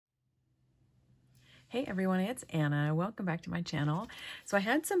Hey everyone, it's Anna. Welcome back to my channel. So I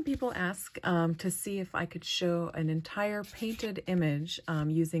had some people ask to see if I could show an entire painted image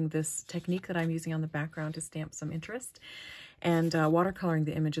using this technique that I'm using on the background to stamp some interest, and watercoloring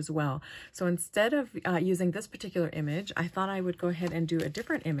the image as well. So instead of using this particular image, I thought I would go ahead and do a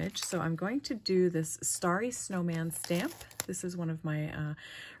different image. So I'm going to do this Starry Snowman stamp. This is one of my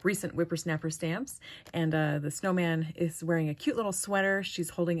recent whippersnapper stamps, and the snowman is wearing a cute little sweater. She's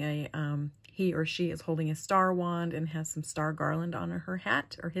holding a he or she is holding a star wand and has some star garland on her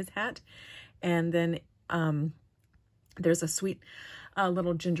hat, or his hat. And then there's a sweet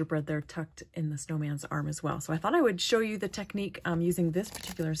little gingerbread there tucked in the snowman's arm as well. So I thought I would show you the technique using this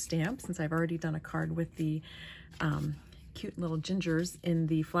particular stamp, since I've already done a card with the cute little gingers in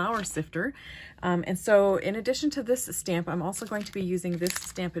the flour sifter. And so in addition to this stamp, I'm also going to be using this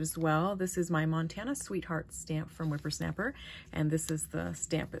stamp as well. This is my Montana Sweetheart stamp from Whippersnapper, and this is the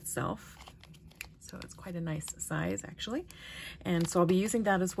stamp itself. So it's quite a nice size actually. And so I'll be using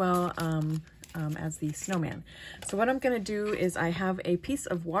that as well as the snowman. So what I'm going to do is I have a piece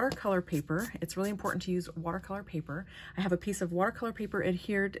of watercolor paper. It's really important to use watercolor paper. I have a piece of watercolor paper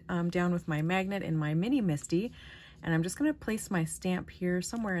adhered down with my magnet in my mini Misty. And I'm just going to place my stamp here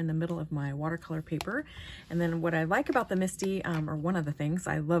somewhere in the middle of my watercolor paper. And then what I like about the Misty, or one of the things,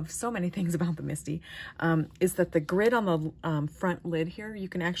 I love so many things about the Misty, is that the grid on the front lid here, you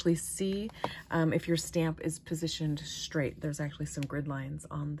can actually see if your stamp is positioned straight. There's actually some grid lines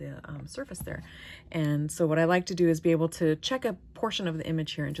on the surface there. And so what I like to do is be able to check a portion of the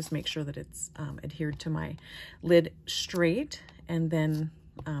image here and just make sure that it's adhered to my lid straight. And then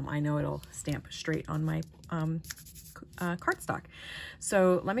I know it'll stamp straight on my cardstock.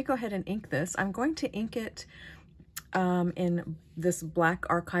 So let me go ahead and ink this. I'm going to ink it in this black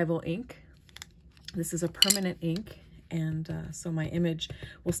archival ink. This is a permanent ink, and so my image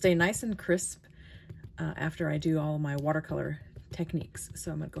will stay nice and crisp after I do all my watercolor techniques.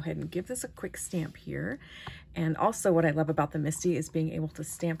 So I'm going to go ahead and give this a quick stamp here. And also what I love about the Misty is being able to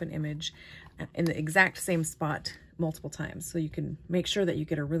stamp an image in the exact same spot multiple times, so you can make sure that you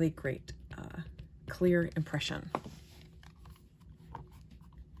get a really great clear impression.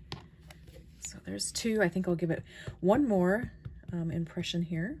 So there's two. I think I'll give it one more impression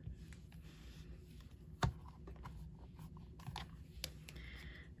here.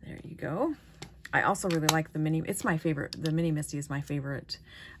 There you go. I also really like the mini. It's my favorite. The mini Misty is my favorite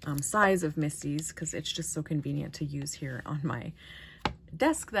size of Misties, because it's just so convenient to use here on my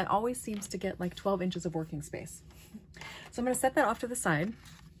desk that always seems to get like 12 inches of working space. So I'm going to set that off to the side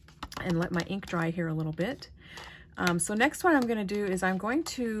and let my ink dry here a little bit. So next what I'm going to do is I'm going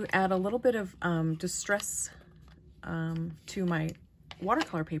to add a little bit of distress to my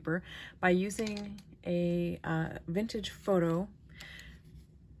watercolor paper by using a vintage photo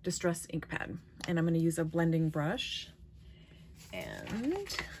distress ink pad. And I'm going to use a blending brush,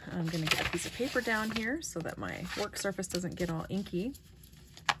 and I'm going to get a piece of paper down here so that my work surface doesn't get all inky.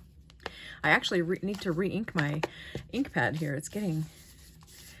 I actually need to re-ink my ink pad here. It's getting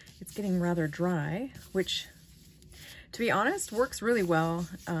rather dry, which, to be honest, works really well,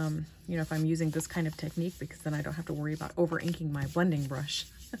 you know, if I'm using this kind of technique, because then I don't have to worry about over-inking my blending brush.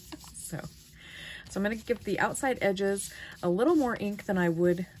 So I'm going to give the outside edges a little more ink than I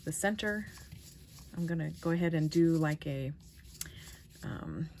would the center. I'm going to go ahead and do like a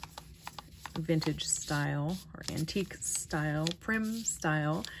vintage style or antique style, prim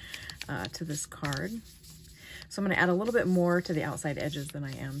style to this card. So I'm going to add a little bit more to the outside edges than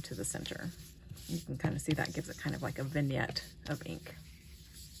I am to the center. You can kind of see that gives it kind of like a vignette of ink.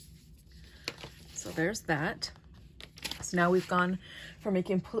 So there's that. So now we've gone from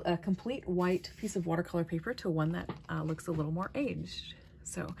a complete white piece of watercolor paper to one that looks a little more aged.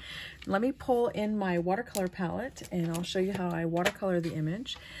 So let me pull in my watercolor palette and I'll show you how I watercolor the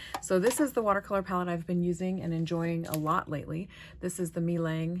image. So this is the watercolor palette I've been using and enjoying a lot lately. This is the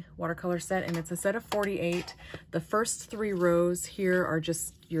Lang watercolor set, and it's a set of 48. The first 3 rows here are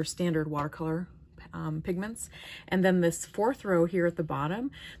just your standard watercolor pigments. And then this 4th row here at the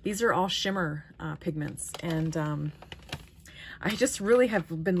bottom, these are all shimmer pigments. And I just really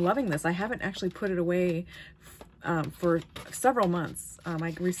have been loving this. I haven't actually put it away for several months.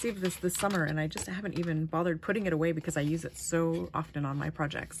 I received this summer, and I just haven't even bothered putting it away because I use it so often on my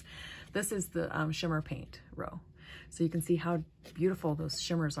projects. This is the shimmer paint row. So you can see how beautiful those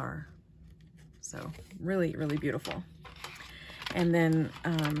shimmers are. So really, really beautiful. And then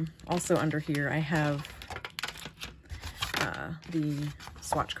also under here, I have the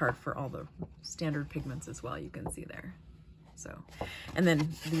swatch card for all the standard pigments as well. You can see there. So, and then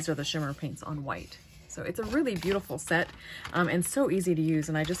these are the shimmer paints on white. So it's a really beautiful set and so easy to use.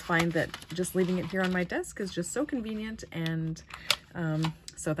 And I just find that just leaving it here on my desk is just so convenient. And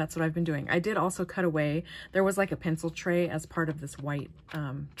so that's what I've been doing. I did also cut away. There was like a pencil tray as part of this white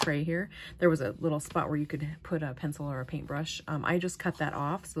tray here. There was a little spot where you could put a pencil or a paintbrush. I just cut that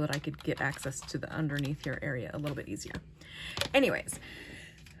off so that I could get access to the underneath here area a little bit easier. Anyways,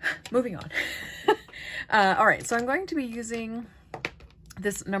 moving on. All right, so I'm going to be using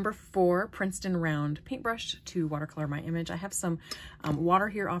this number 4 Princeton round paintbrush to watercolor my image. I have some water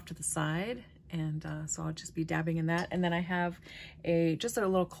here off to the side, and so I'll just be dabbing in that. And then I have just a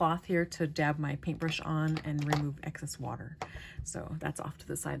little cloth here to dab my paintbrush on and remove excess water. So that's off to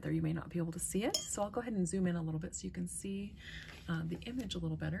the side there. You may not be able to see it. So I'll go ahead and zoom in a little bit so you can see the image a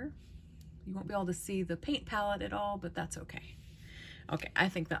little better. You won't be able to see the paint palette at all, but that's okay. Okay, I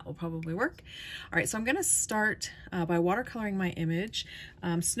think that will probably work. All right, so I'm gonna start by watercoloring my image.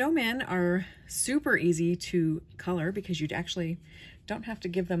 Snowmen are super easy to color because you actually don't have to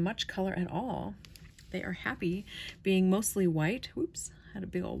give them much color at all. They are happy being mostly white. Whoops, had a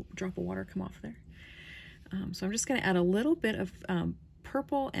big old drop of water come off there. So I'm just gonna add a little bit of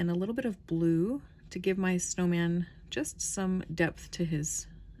purple and a little bit of blue to give my snowman just some depth to his,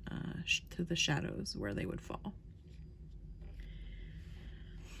 to the shadows where they would fall.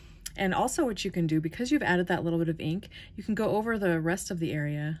 And also what you can do, because you've added that little bit of ink, you can go over the rest of the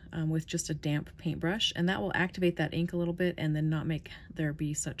area with just a damp paintbrush, and that will activate that ink a little bit and then not make there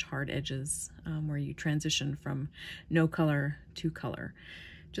be such hard edges where you transition from no color to color,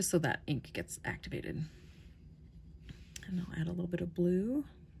 just so that ink gets activated. And I'll add a little bit of blue.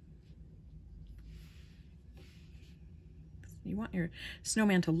 You want your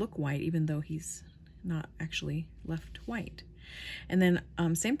snowman to look white even though he's not actually left white. And then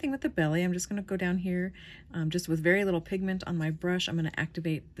same thing with the belly. I'm just going to go down here just with very little pigment on my brush. I'm going to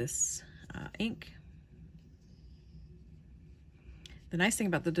activate this ink. The nice thing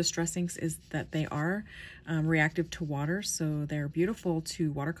about the distress inks is that they are reactive to water, so they're beautiful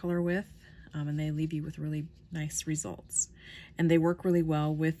to watercolor with, and they leave you with really nice results. And they work really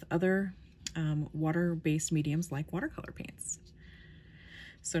well with other water-based mediums like watercolor paints.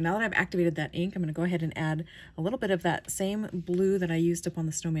 So now that I've activated that ink, I'm going to go ahead and add a little bit of that same blue that I used up on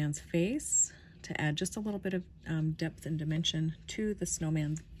the snowman's face to add just a little bit of depth and dimension to the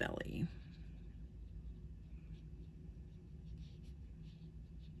snowman's belly.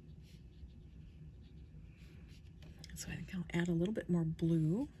 So I think I'll add a little bit more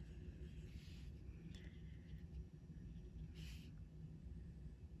blue.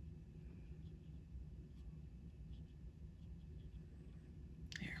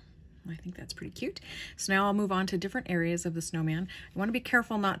 I think that's pretty cute. So now I'll move on to different areas of the snowman. You want to be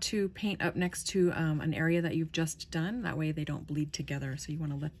careful not to paint up next to an area that you've just done. That way they don't bleed together. So you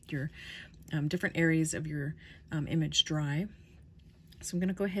want to let your different areas of your image dry. So I'm going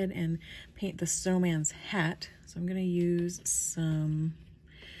to go ahead and paint the snowman's hat. So I'm going to use some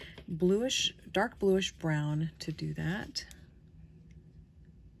bluish, dark bluish brown to do that.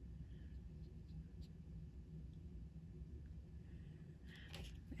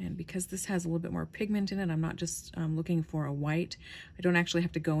 And because this has a little bit more pigment in it, I'm not just looking for a white. I don't actually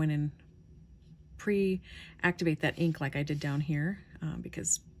have to go in and pre-activate that ink like I did down here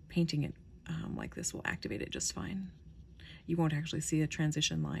because painting it like this will activate it just fine. You won't actually see a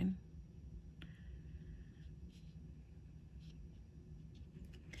transition line.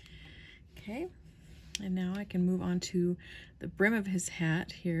 Okay, and now I can move on to the brim of his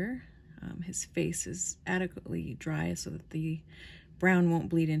hat here. His face is adequately dry so that the brown won't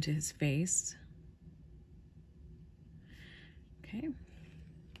bleed into his face. Okay,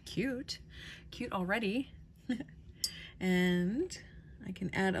 cute already. And I can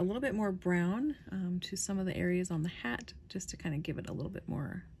add a little bit more brown to some of the areas on the hat just to kind of give it a little bit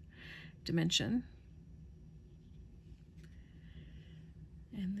more dimension.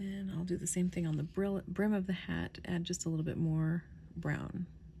 And then I'll do the same thing on the brim of the hat, add just a little bit more brown.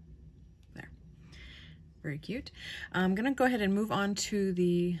 Very cute. I'm gonna go ahead and move on to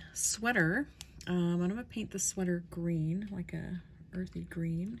the sweater. I'm gonna paint the sweater green, like a earthy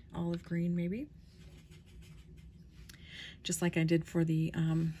green, olive green maybe. Just like I did for the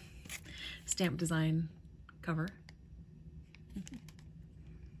stamp design cover.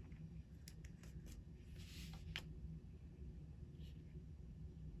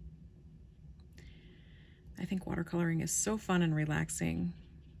 I think watercoloring is so fun and relaxing.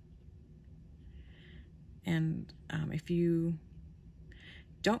 And if you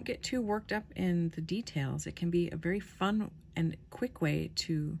don't get too worked up in the details, it can be a very fun and quick way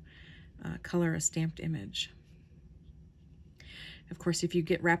to color a stamped image. Of course, if you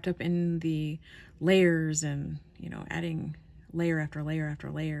get wrapped up in the layers and, you know, adding layer after layer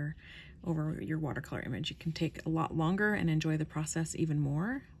after layer over your watercolor image, it can take a lot longer and enjoy the process even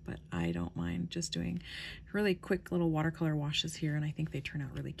more. But I don't mind just doing really quick little watercolor washes here, and I think they turn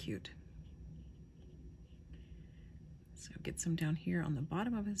out really cute. So get some down here on the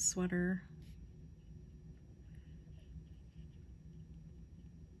bottom of his sweater.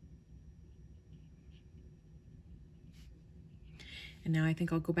 And now I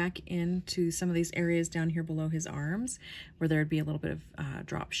think I'll go back into some of these areas down here below his arms where there'd be a little bit of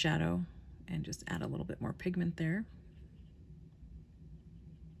drop shadow, and just add a little bit more pigment there.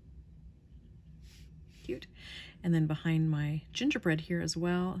 Cute. And then behind my gingerbread here as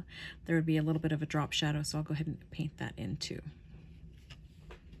well, there would be a little bit of a drop shadow, so I'll go ahead and paint that in too.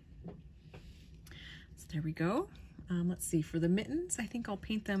 So there we go. Let's see, for the mittens, I think I'll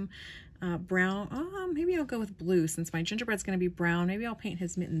paint them brown. Oh, maybe I'll go with blue since my gingerbread's going to be brown. Maybe I'll paint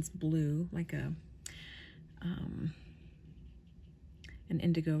his mittens blue, like a an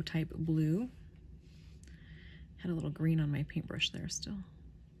indigo type blue. Had a little green on my paintbrush there still.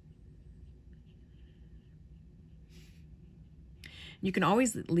 You can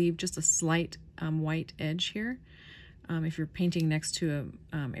always leave just a slight white edge here if you're painting next to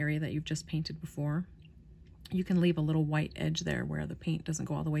an area that you've just painted before. You can leave a little white edge there where the paint doesn't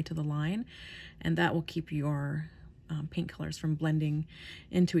go all the way to the line, and that will keep your paint colors from blending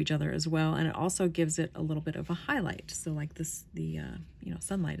into each other as well. And it also gives it a little bit of a highlight. So like this, the you know,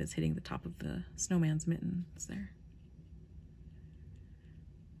 sunlight is hitting the top of the snowman's mittens there.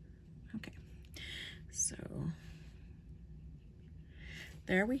 Okay, so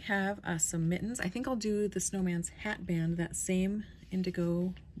there we have some mittens. I think I'll do the snowman's hat band, that same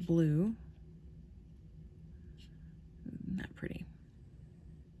indigo blue. Not pretty.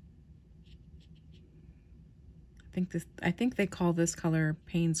 I think they call this color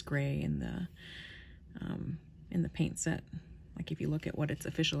Payne's Gray in the paint set. Like if you look at what it's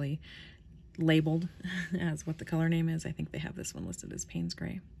officially labeled as, what the color name is, I think they have this one listed as Payne's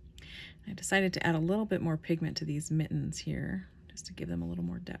Gray. I decided to add a little bit more pigment to these mittens here, just to give them a little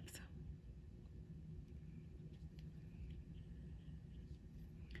more depth.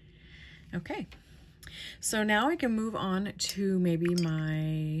 Okay, so now I can move on to maybe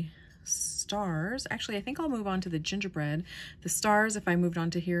my stars. Actually, I think I'll move on to the gingerbread. The stars, if I moved on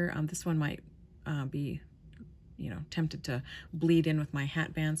to here, this one might be, you know, tempted to bleed in with my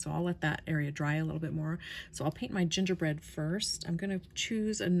hat band, so I'll let that area dry a little bit more. So I'll paint my gingerbread first. I'm going to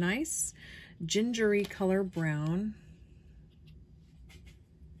choose a nice gingery color brown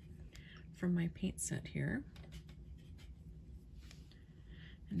from my paint set here,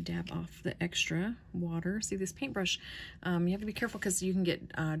 and dab off the extra water. See, this paintbrush, you have to be careful because you can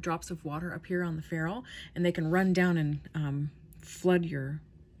get drops of water up here on the ferrule, and they can run down and flood your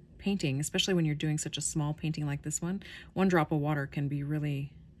painting, especially when you're doing such a small painting like this one. One drop of water can be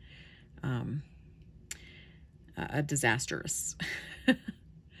really disastrous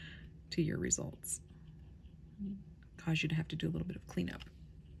to your results. Cause you to have to do a little bit of cleanup.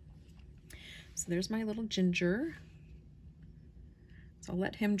 So there's my little ginger. So I'll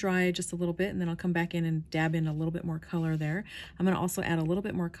let him dry just a little bit, and then I'll come back in and dab in a little bit more color there. I'm going to also add a little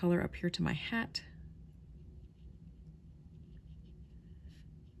bit more color up here to my hat,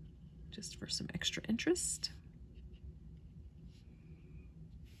 just for some extra interest.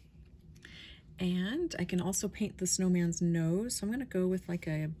 And I can also paint the snowman's nose. So I'm going to go with like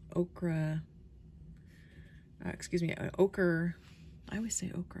a ochre, an ochre, I always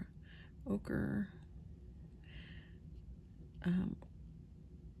say ochre,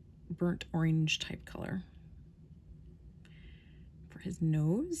 burnt orange type color for his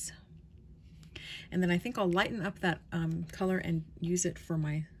nose. And then I think I'll lighten up that color and use it for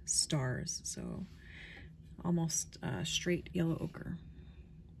my stars. So almost straight yellow ochre.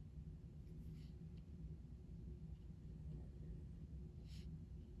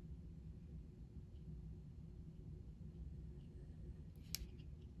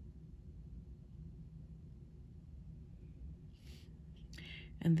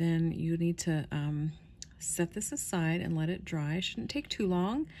 And then you need to set this aside and let it dry. It shouldn't take too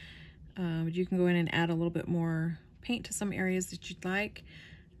long. You can go in and add a little bit more paint to some areas that you'd like,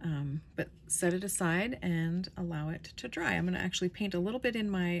 but set it aside and allow it to dry. I'm going to actually paint a little bit in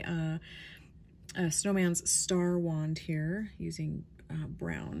my snowman's star wand here using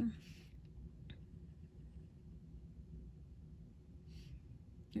brown.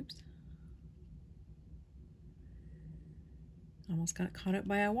 Oops. Almost got caught up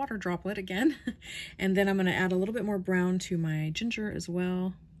by a water droplet again. And then I'm going to add a little bit more brown to my ginger as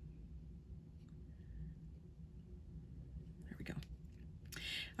well. There we go.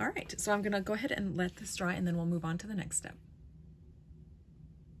 All right, so I'm gonna go ahead and let this dry, and then we'll move on to the next step.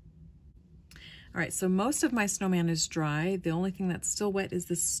 All right, so most of my snowman is dry. The only thing that's still wet is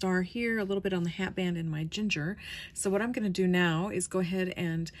this star here, a little bit on the hat band and my ginger. So what I'm gonna do now is go ahead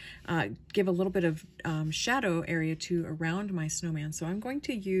and give a little bit of shadow area to around my snowman. So I'm going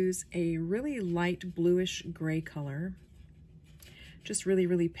to use a really light bluish gray color, just really,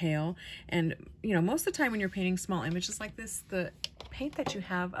 really pale. And you know, most of the time when you're painting small images like this, the paint that you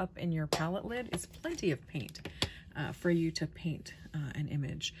have up in your palette lid is plenty of paint for you to paint an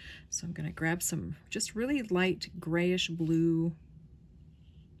image. So I'm gonna grab some just really light grayish blue,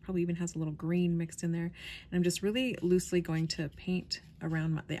 probably even has a little green mixed in there. And I'm just really loosely going to paint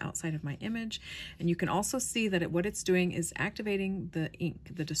around the outside of my image. And you can also see that what it's doing is activating the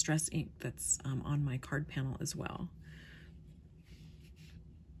ink, the distress ink that's on my card panel as well.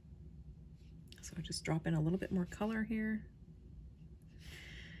 So I just drop in a little bit more color here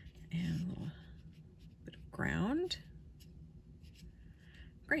and a little bit of ground.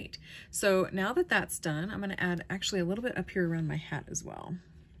 Great. So now that that's done, I'm going to add actually a little bit up here around my hat as well.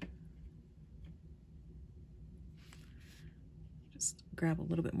 Just grab a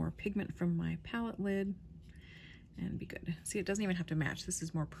little bit more pigment from my palette lid and be good. See, it doesn't even have to match. This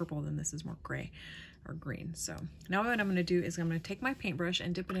is more purple than this is more gray or green. So now what I'm going to do is I'm going to take my paintbrush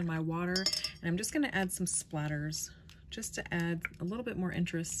and dip it in my water, and I'm just going to add some splatters just to add a little bit more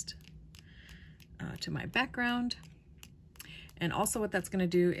interest to my background. And also what that's going to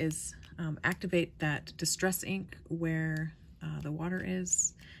do is activate that distress ink where the water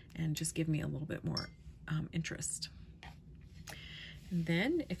is, and just give me a little bit more interest. And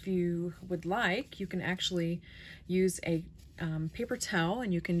then if you would like, you can actually use a paper towel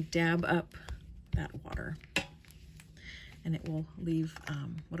and you can dab up that water. And it will leave,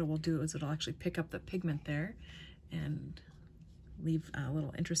 what it will do is it'll actually pick up the pigment there and leave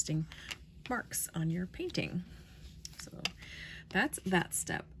little interesting marks on your painting. So that's that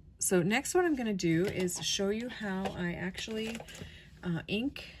step. So next what I'm going to do is show you how I actually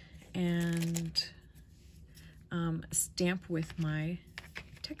ink and stamp with my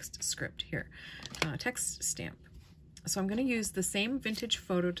text script here, text stamp. So I'm going to use the same vintage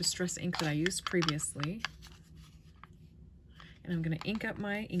photo distress ink that I used previously, and I'm going to ink up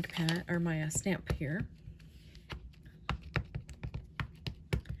my ink pad or my stamp here.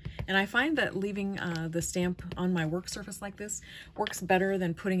 And I find that leaving the stamp on my work surface like this works better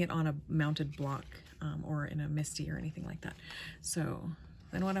than putting it on a mounted block or in a MISTI or anything like that. So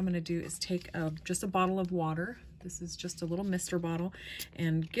then what I'm going to do is take just a bottle of water. This is just a little mister bottle,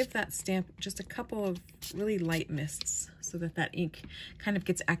 and give that stamp just a couple of really light mists so that that ink kind of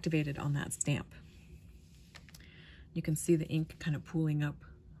gets activated on that stamp. You can see the ink kind of pooling up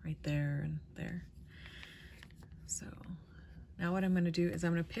right there and there. So now what I'm going to do is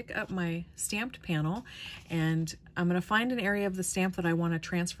I'm going to pick up my stamped panel, and I'm going to find an area of the stamp that I want to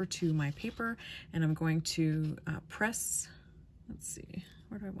transfer to my paper, and I'm going to press, let's see,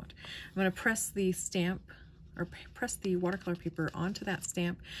 where do I want? I'm going to press the stamp or press the watercolor paper onto that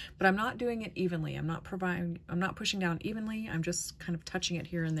stamp, but I'm not doing it evenly. I'm not pushing down evenly. I'm just kind of touching it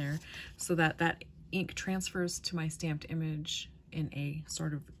here and there so that that ink transfers to my stamped image in a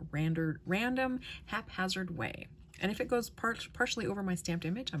sort of random, haphazard way. And if it goes partially over my stamped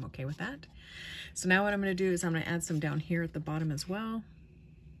image, I'm okay with that. So now what I'm going to do is I'm going to add some down here at the bottom as well.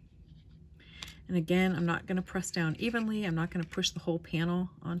 And again, I'm not going to press down evenly. I'm not going to push the whole panel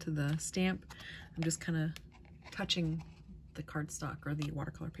onto the stamp. I'm just kind of touching the cardstock or the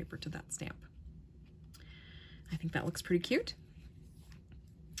watercolor paper to that stamp. I think that looks pretty cute.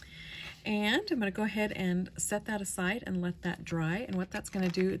 And I'm going to go ahead and set that aside and let that dry. And what that's going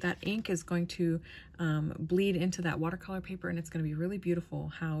to do, that ink is going to bleed into that watercolor paper, and it's going to be really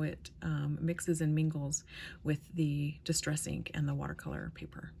beautiful how it mixes and mingles with the distress ink and the watercolor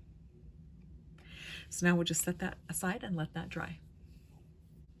paper. So now we'll just set that aside and let that dry.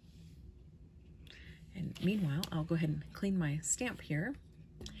 And meanwhile, I'll go ahead and clean my stamp here.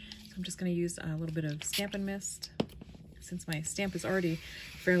 So I'm just going to use a little bit of Stampin' Mist, since my stamp is already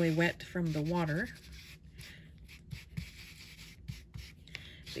fairly wet from the water.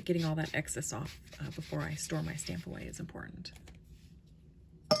 But getting all that excess off before I store my stamp away is important.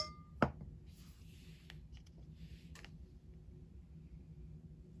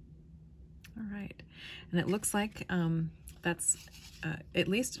 All right, and it looks like that's at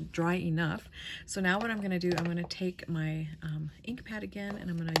least dry enough. So now what I'm going to do, I'm going to take my ink pad again, and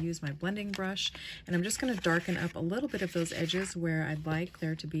I'm going to use my blending brush, and I'm just going to darken up a little bit of those edges where I'd like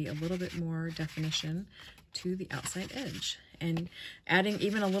there to be a little bit more definition to the outside edge. and adding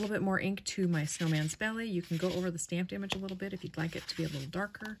even a little bit more ink to my snowman's belly. You can go over the stamped image a little bit if you'd like it to be a little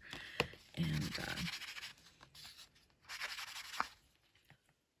darker. And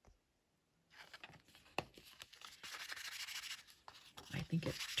I think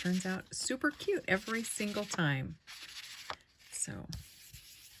it turns out super cute every single time. So,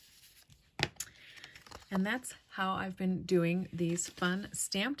 and that's how I've been doing these fun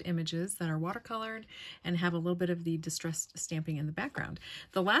stamped images that are watercolored and have a little bit of the distressed stamping in the background.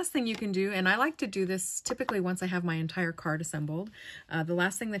 The last thing you can do, and I like to do this typically once I have my entire card assembled, the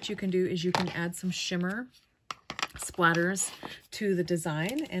last thing that you can do is you can add some shimmer splatters to the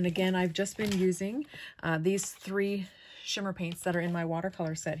design. And again, I've just been using these 3 shimmer paints that are in my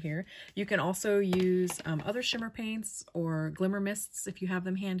watercolor set here. You can also use other shimmer paints or glimmer mists if you have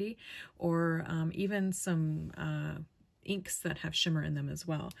them handy, or even some inks that have shimmer in them as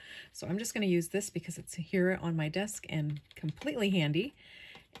well. So I'm just going to use this because it's here on my desk and completely handy.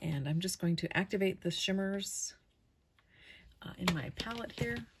 And I'm just going to activate the shimmers in my palette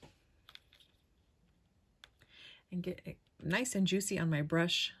here and get it nice and juicy on my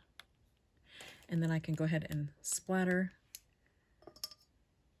brush. And then I can go ahead and splatter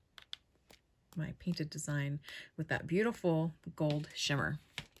my painted design with that beautiful gold shimmer.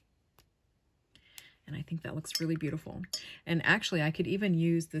 And I think that looks really beautiful. And actually, I could even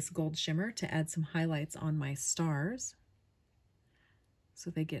use this gold shimmer to add some highlights on my stars so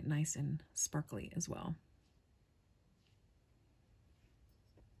they get nice and sparkly as well.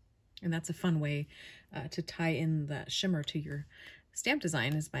 And that's a fun way to tie in that shimmer to your stamp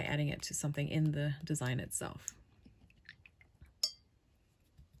design, is by adding it to something in the design itself.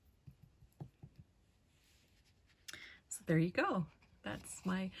 So there you go. That's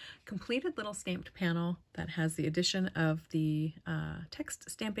my completed little stamped panel that has the addition of the text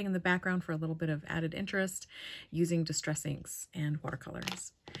stamping in the background for a little bit of added interest using distress inks and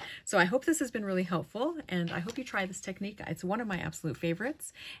watercolors. So I hope this has been really helpful, and I hope you try this technique. It's one of my absolute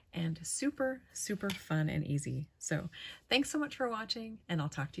favorites and super, super fun and easy. So thanks so much for watching, and I'll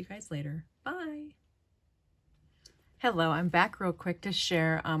talk to you guys later. Bye. Hello, I'm back real quick to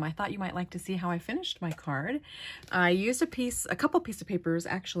share. I thought you might like to see how I finished my card. I used a couple pieces of papers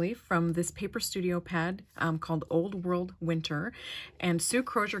actually from this Paper Studio pad called Old World Winter, and Sue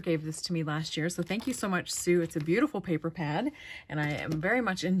Crozier gave this to me last year. So thank you so much, Sue. It's a beautiful paper pad, and I very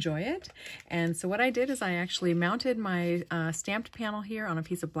much enjoy it. And so what I did is I actually mounted my stamped panel here on a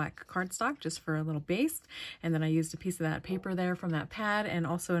piece of black cardstock just for a little base, and then I used a piece of that paper there from that pad, and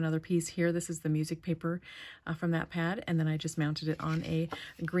also another piece here. This is the music paper from that pad. And then I just mounted it on a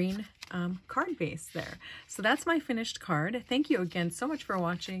green card base there. So that's my finished card. Thank you again so much for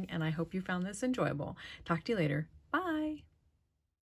watching, and I hope you found this enjoyable. Talk to you later. Bye.